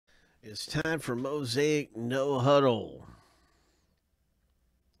It's time for Mosaic No Huddle.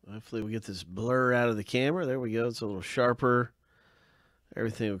 Hopefully, we get this blur out of the camera. There we go. It's a little sharper.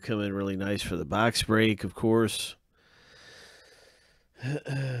 Everything will come in really nice for the box break, of course.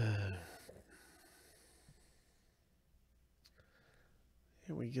 Here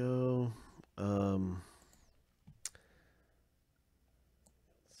we go. Let's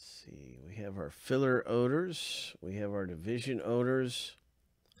see. We have our filler odors. We have our division odors.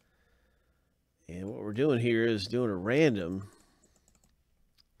 And what we're doing here is doing a random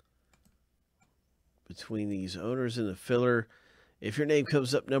between these owners and the filler. If your name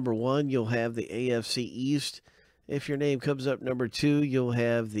comes up number 1, you'll have the AFC East. If your name comes up number 2, you'll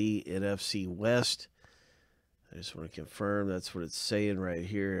have the NFC West. I just want to confirm that's what it's saying right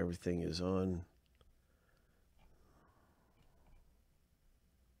here. Everything is on.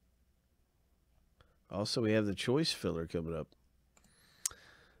 Also, we have the choice filler coming up.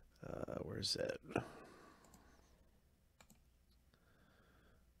 Where's that?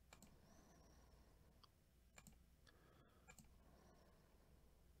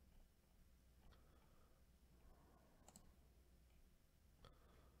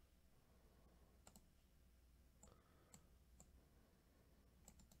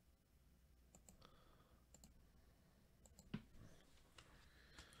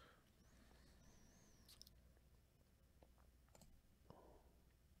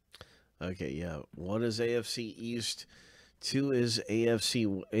 Okay, yeah. 1 is AFC East, 2 is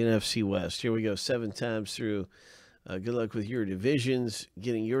NFC West. Here we go. 7 times through. Good luck with your divisions,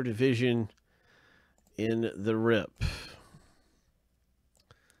 getting your division in the rip.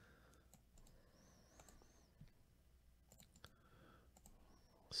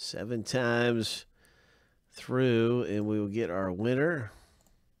 Seven times through, and we will get our winner.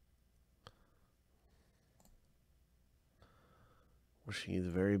 Wishing you the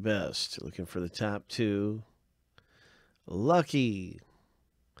very best. Looking for the top 2. Lucky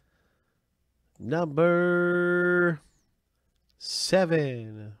number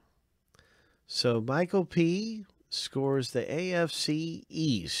 7. So Michael P. scores the AFC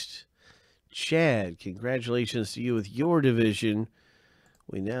East. Chad, congratulations to you with your division.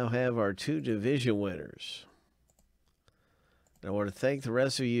 We now have our 2 division winners. And I want to thank the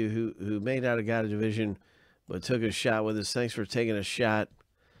rest of you who may not have got a division but took a shot with us. Thanks for taking a shot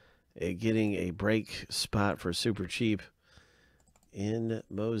at getting a break spot for super cheap in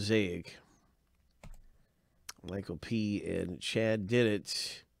Mosaic. Michael P. and Chad did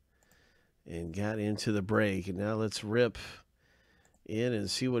it and got into the break. And now let's rip in and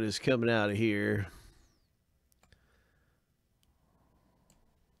see what is coming out of here.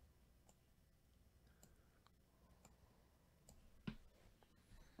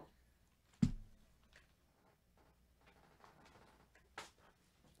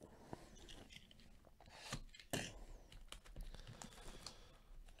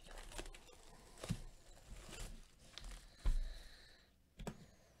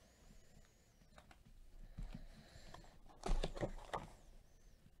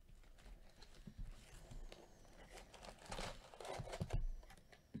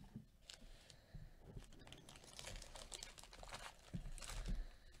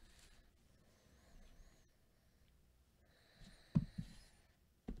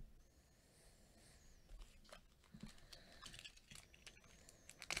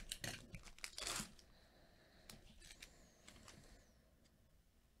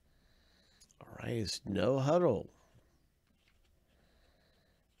 It's no huddle.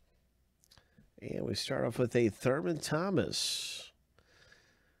 And we start off with a Thurman Thomas.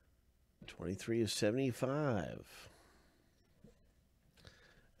 23 of 75.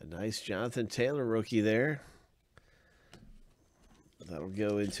 A nice Jonathan Taylor rookie there. That'll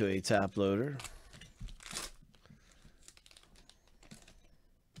go into a top loader.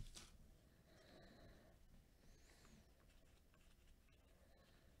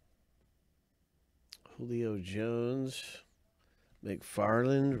 Julio Jones,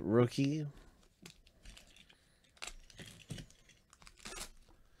 McFarland, rookie.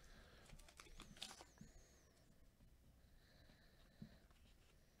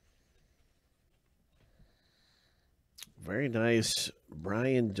 Very nice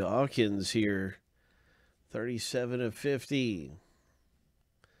Brian Dawkins here, 37 of 50.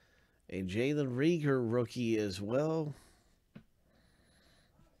 A Jalen Reagor rookie as well.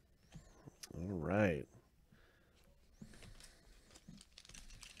 All right.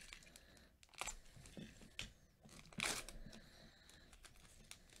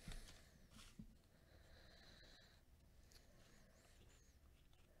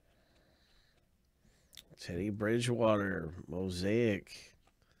 Teddy Bridgewater, Mosaic.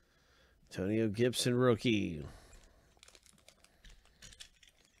 Antonio Gibson rookie.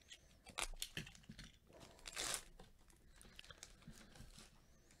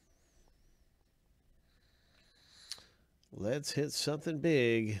 Let's hit something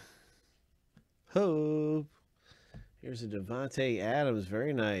big. Hope. Here's a Devontae Adams.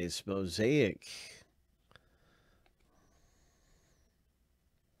 Very nice. Mosaic.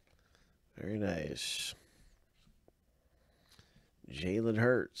 Very nice. Jalen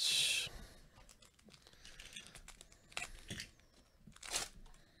Hurts.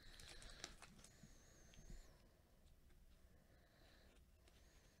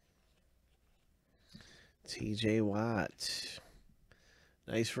 TJ Watt.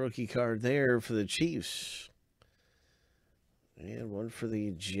 Nice rookie card there for the Chiefs. And one for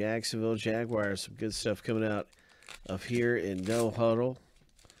the Jacksonville Jaguars. Some good stuff coming out of here in No Huddle.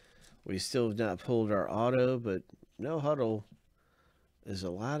 We still have not pulled our auto, but No Huddle is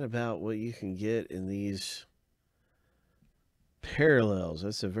a lot about what you can get in these parallels.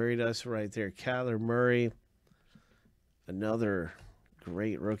 That's a very nice one right there. Kyler Murray. Another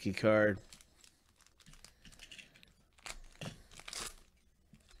great rookie card.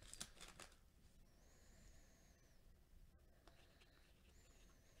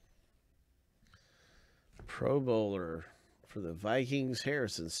 Pro Bowler for the Vikings,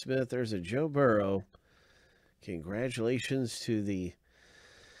 Harrison Smith. There's a Joe Burrow. Congratulations to the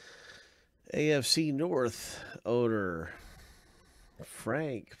AFC North owner,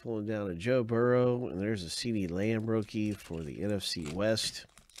 Frank, pulling down a Joe Burrow. And there's a CeeDee Lamb rookie for the NFC West,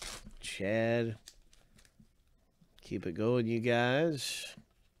 Chad. Keep it going, you guys.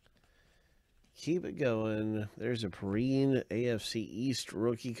 Keep it going. There's a Perrine AFC East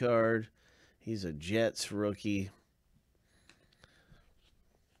rookie card. He's a Jets rookie.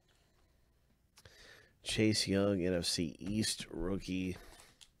 Chase Young, NFC East rookie.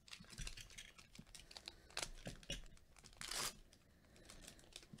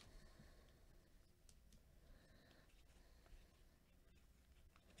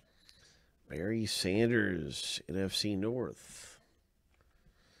 Barry Sanders, NFC North.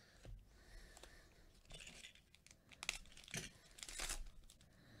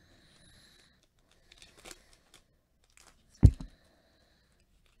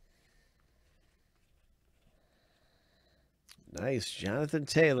 Nice, Jonathan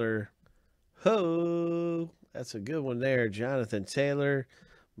Taylor. Ho! That's a good one there. Jonathan Taylor,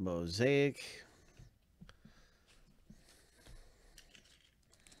 Mosaic.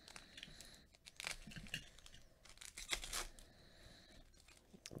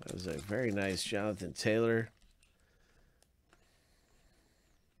 That was a very nice Jonathan Taylor.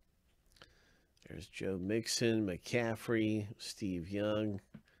 There's Joe Mixon, McCaffrey, Steve Young,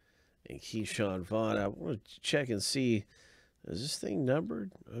 and Keyshawn Vaughn. I want to check and see. Is this thing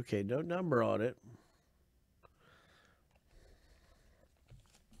numbered? Okay, no number on it.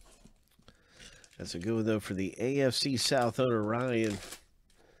 That's a good one, though, for the AFC South owner, Ryan.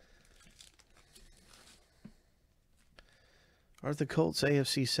 Aren't the Colts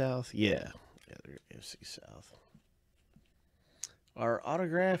AFC South? Yeah. Yeah, they're AFC South. Our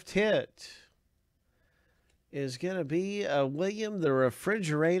autographed hit is going to be William the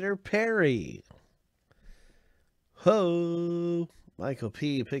Refrigerator Perry. Ho! Michael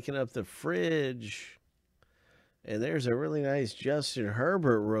P. picking up the fridge. And there's a really nice Justin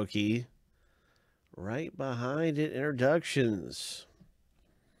Herbert rookie right behind it. Introductions.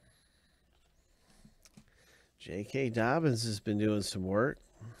 J.K. Dobbins has been doing some work.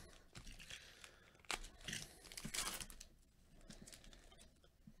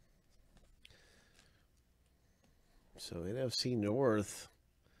 So NFC North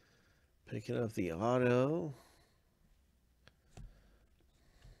picking up the auto.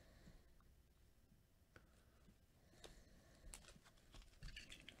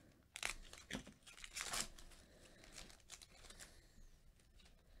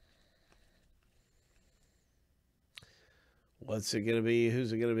 What's it going to be?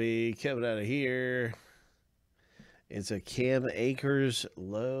 Who's it going to be? Coming out of here. It's a Cam Akers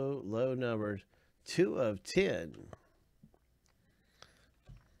low numbered 2 of 10.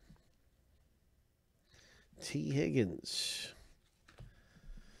 T. Higgins.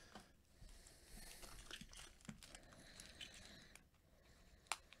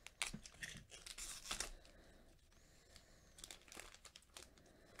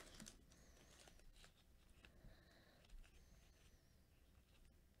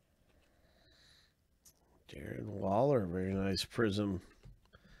 Darren Waller, very nice prism.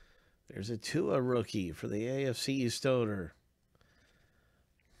 There's a Tua rookie for the AFC East owner.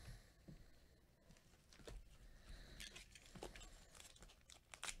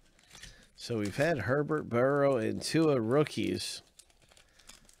 So we've had Herbert, Burrow, and Tua rookies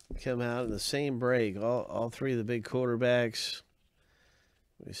come out in the same break. All three of the big quarterbacks.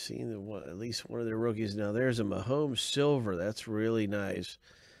 We've seen at least one of their rookies. Now there's a Mahomes Silver. That's really nice.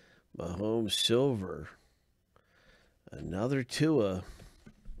 Mahomes Silver. Another Tua.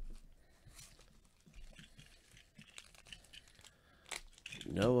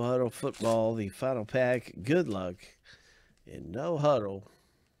 No Huddle Football, the final pack. Good luck in No Huddle.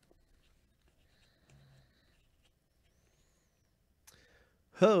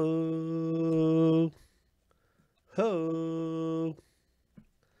 Ho! Ho!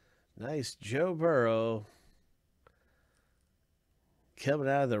 Nice Joe Burrow. Coming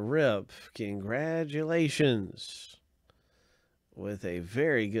out of the rip. Congratulations. With a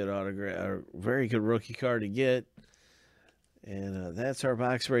very good autograph, very good rookie card to get. And that's our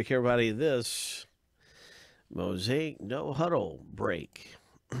box break, everybody. This Mosaic No Huddle break.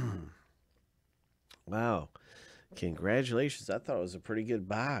 Wow. Congratulations. I thought it was a pretty good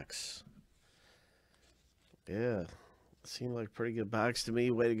box. Yeah. Seemed like a pretty good box to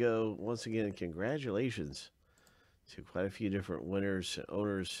me. Way to go. Once again, congratulations to quite a few different winners,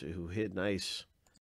 owners who hit nice